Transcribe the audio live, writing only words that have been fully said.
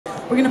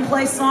We're gonna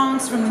play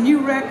songs from the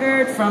new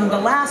record, from the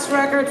last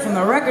record, from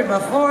the record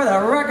before,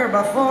 the record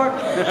before.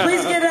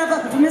 Please give it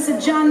up for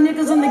Mr. John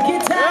Nichols on the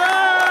guitar.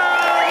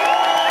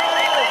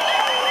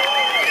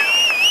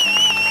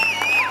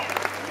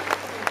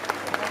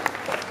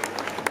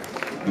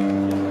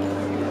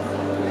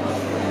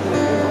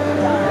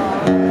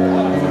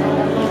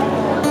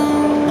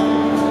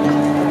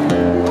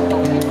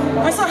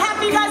 I'm so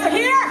happy you guys are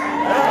here.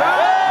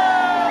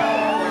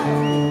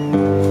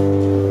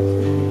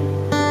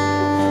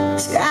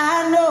 See,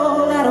 I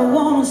know that a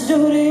woman's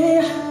duty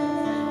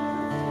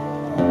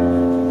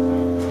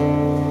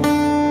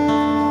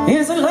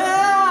is a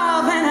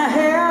love and a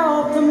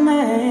help the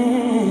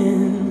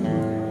man,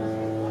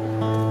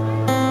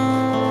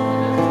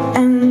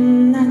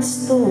 and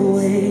that's the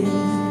way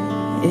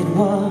it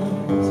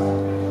was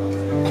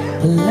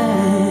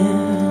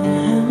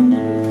planned.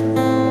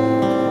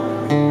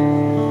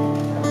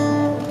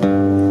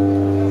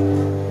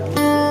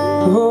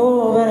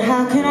 Oh, but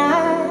how can I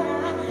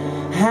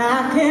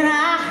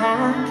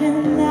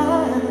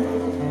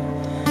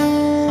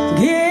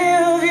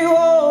give you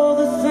all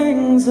the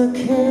things I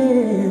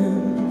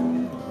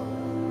can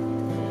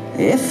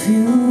if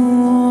you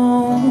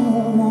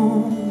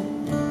won't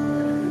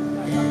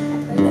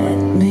let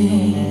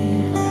me?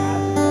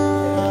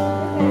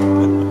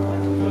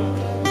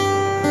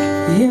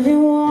 If you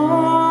won't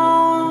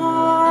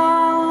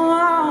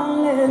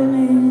let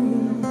me,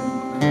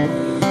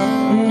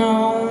 no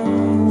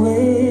way.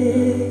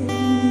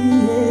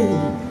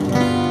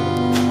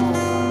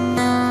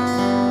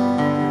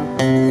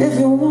 If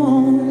you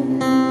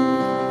won't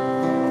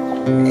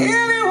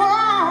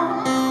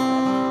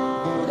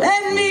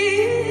let me,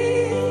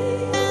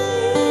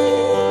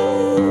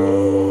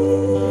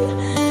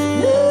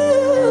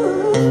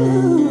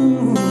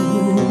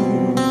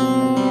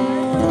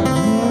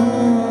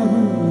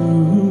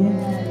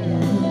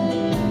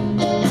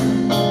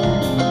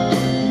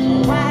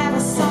 write a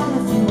song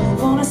if you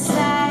wanna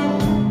sing,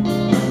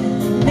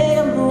 make a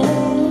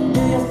move,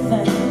 do your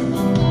thing.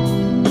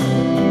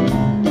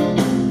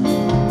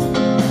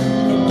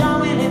 It don't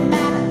really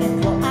matter if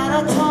you're out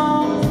of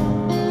tone,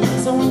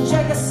 so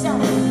enjoy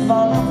yourself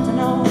for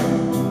afternoon.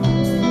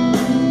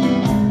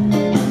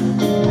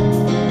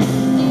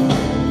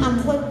 I'm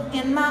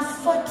putting my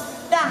foot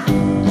down,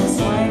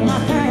 swing my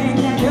thing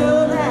and go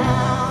down.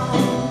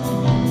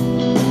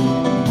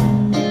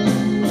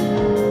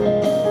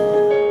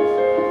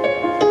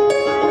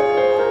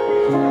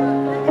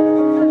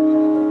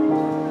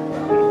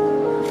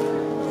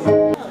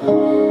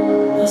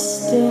 I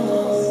still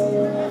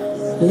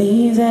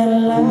leave that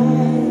light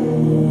on.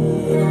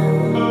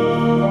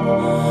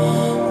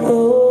 Oh,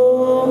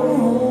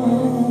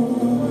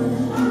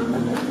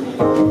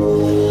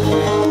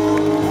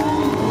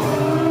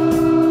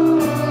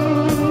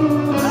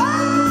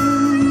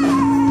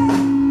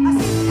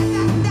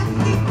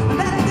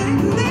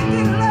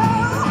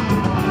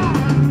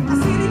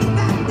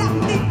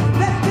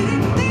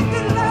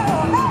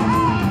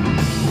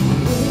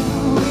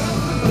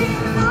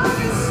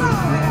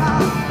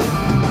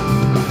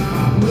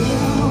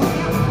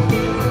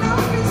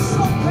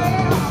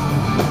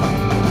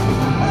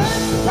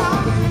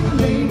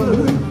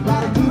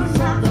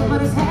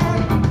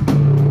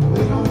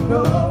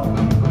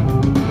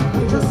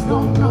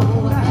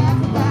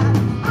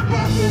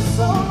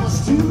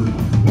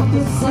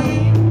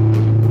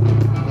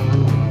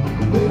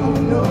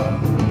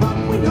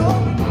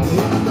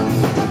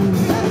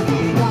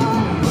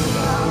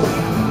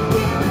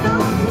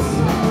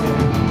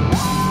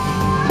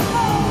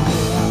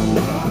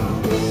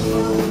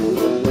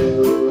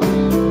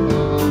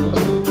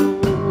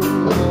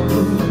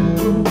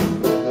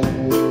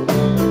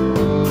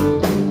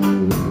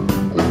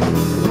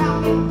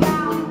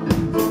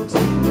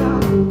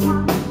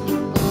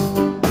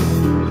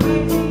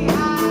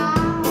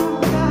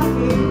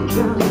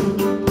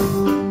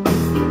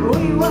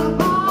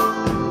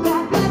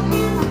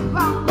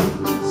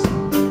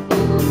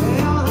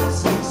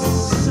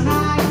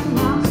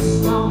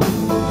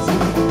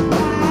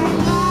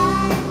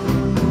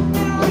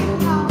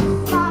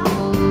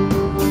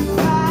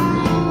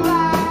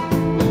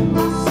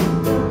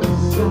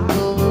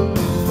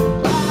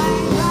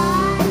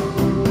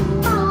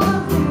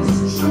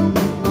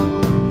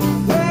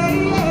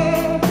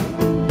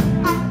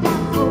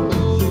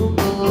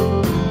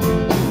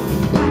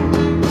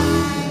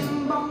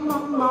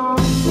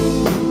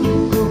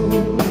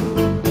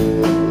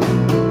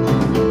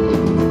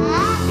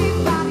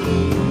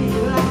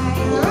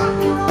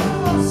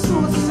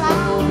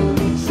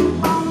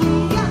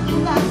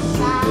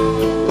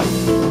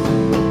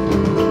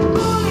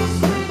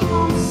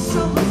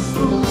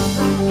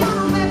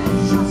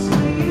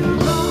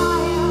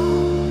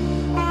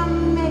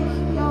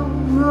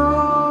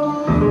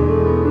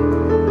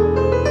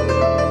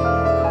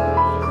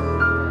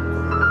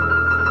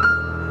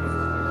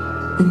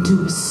 into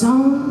a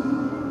song.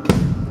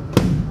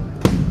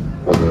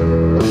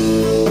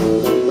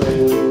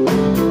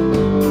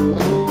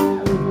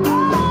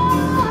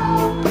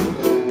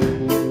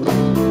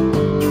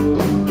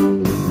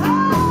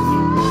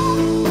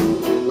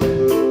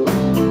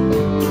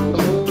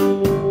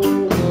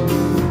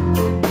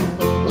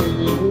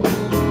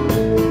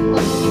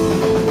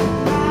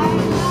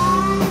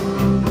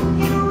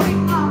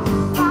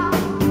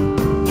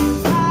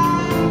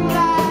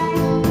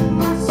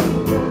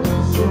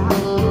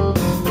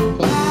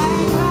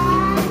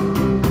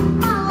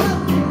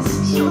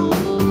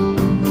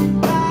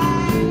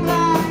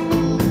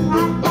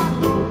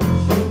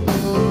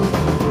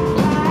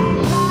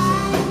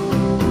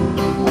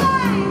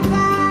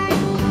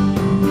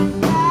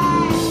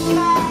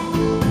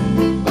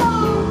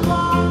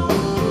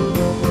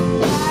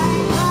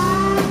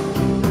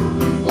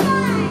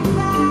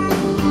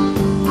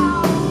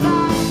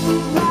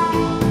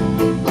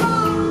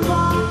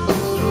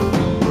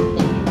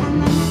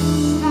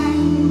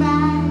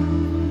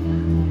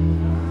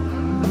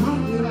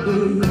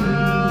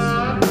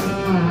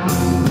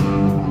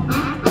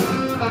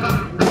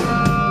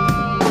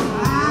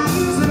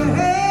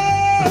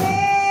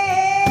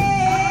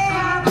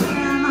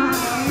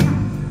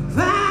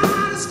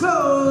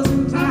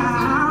 closing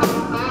down.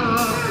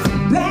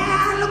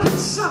 Bad looking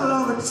trouble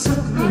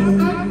overtook me.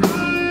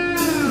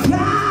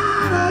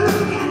 Gotta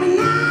look at me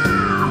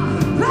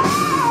now.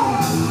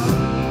 Bad,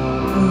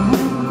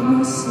 have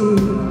mercy.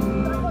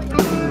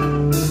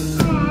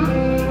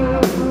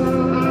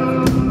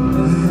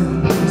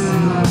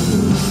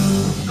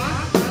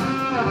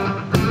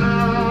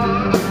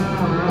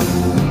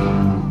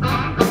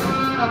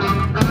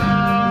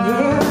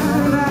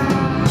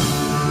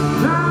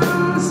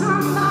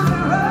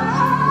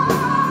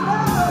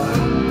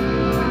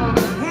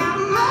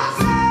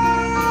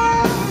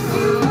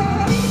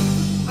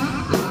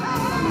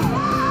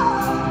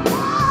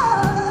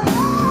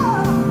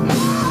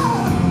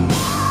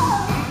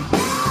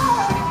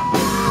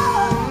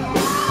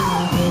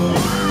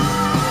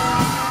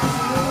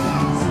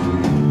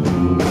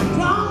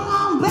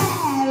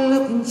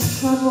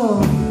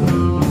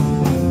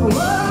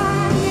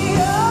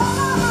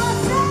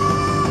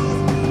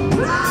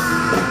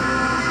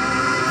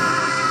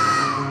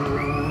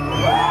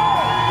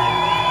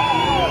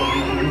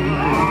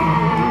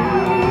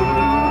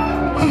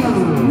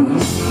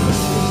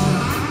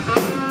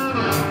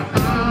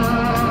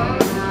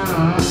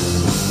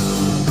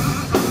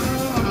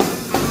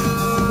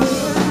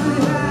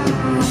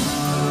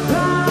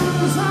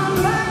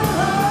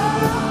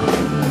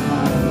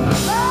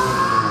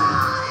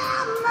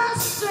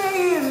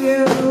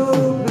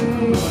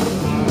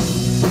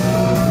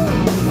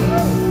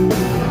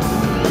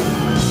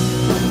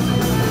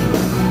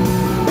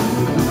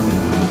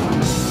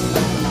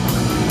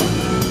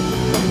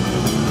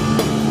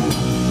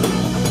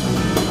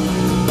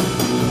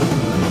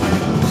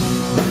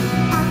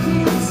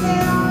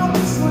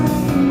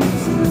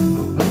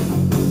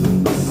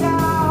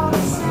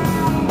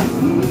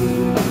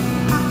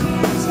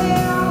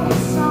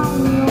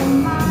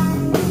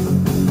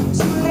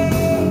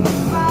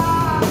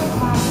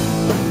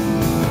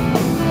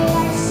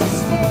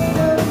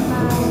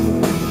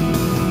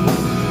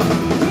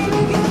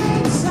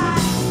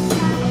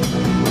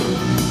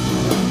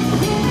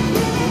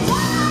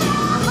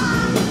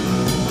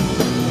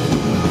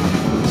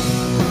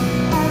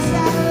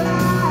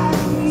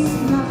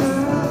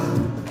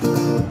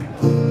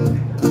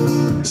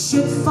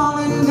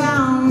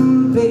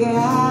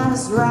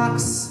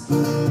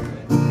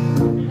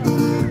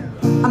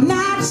 I'm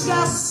not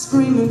just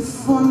screaming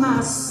for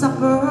my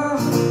supper.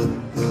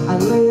 I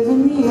live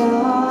in the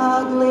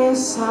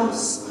ugliest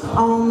house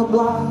on the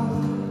block.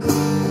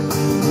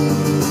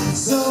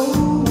 So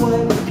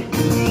what?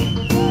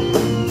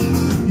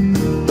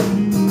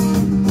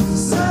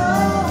 So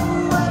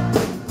what?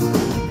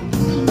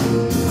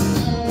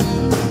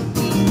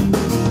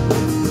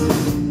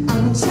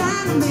 I'm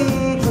trying to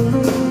make a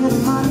little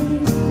money.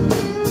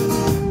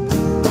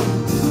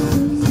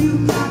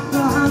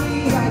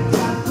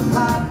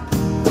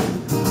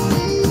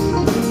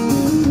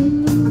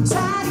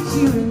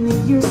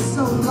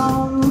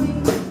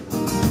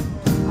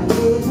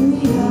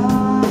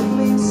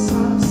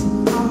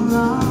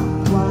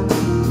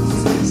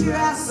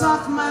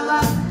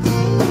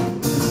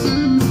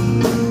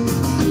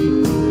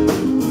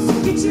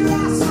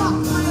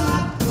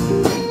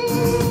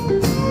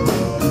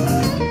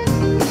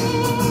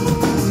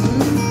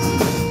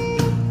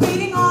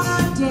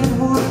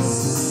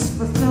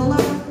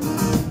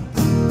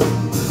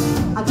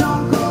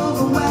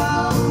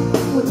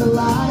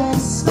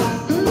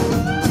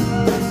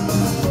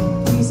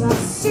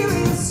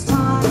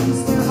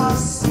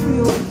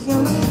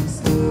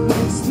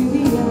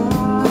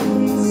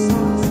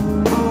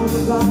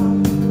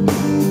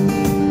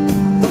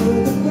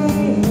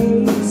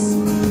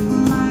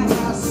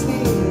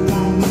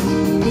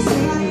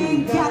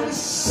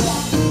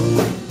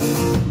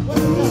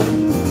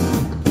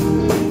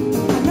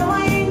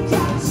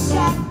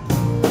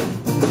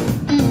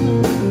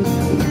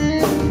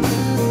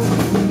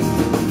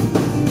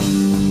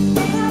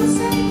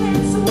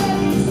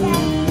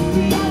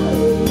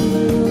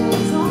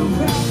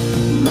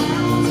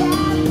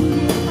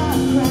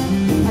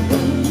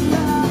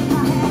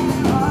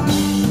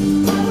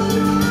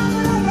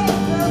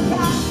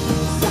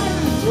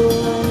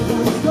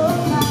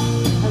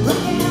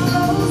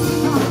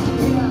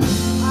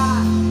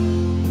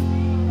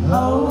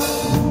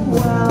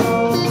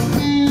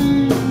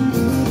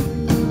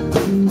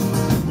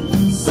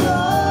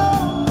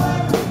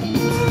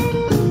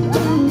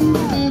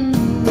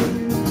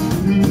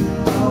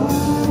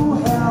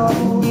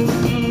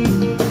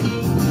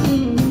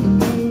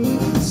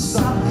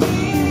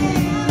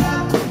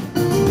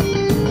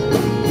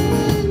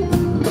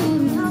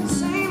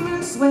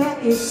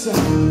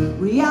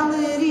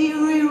 Reality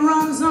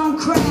reruns on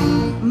crack.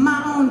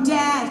 My own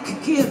dad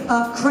could give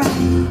a crap.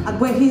 I'd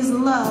wear his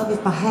love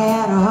if I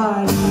had a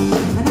heart,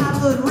 and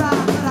I would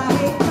rock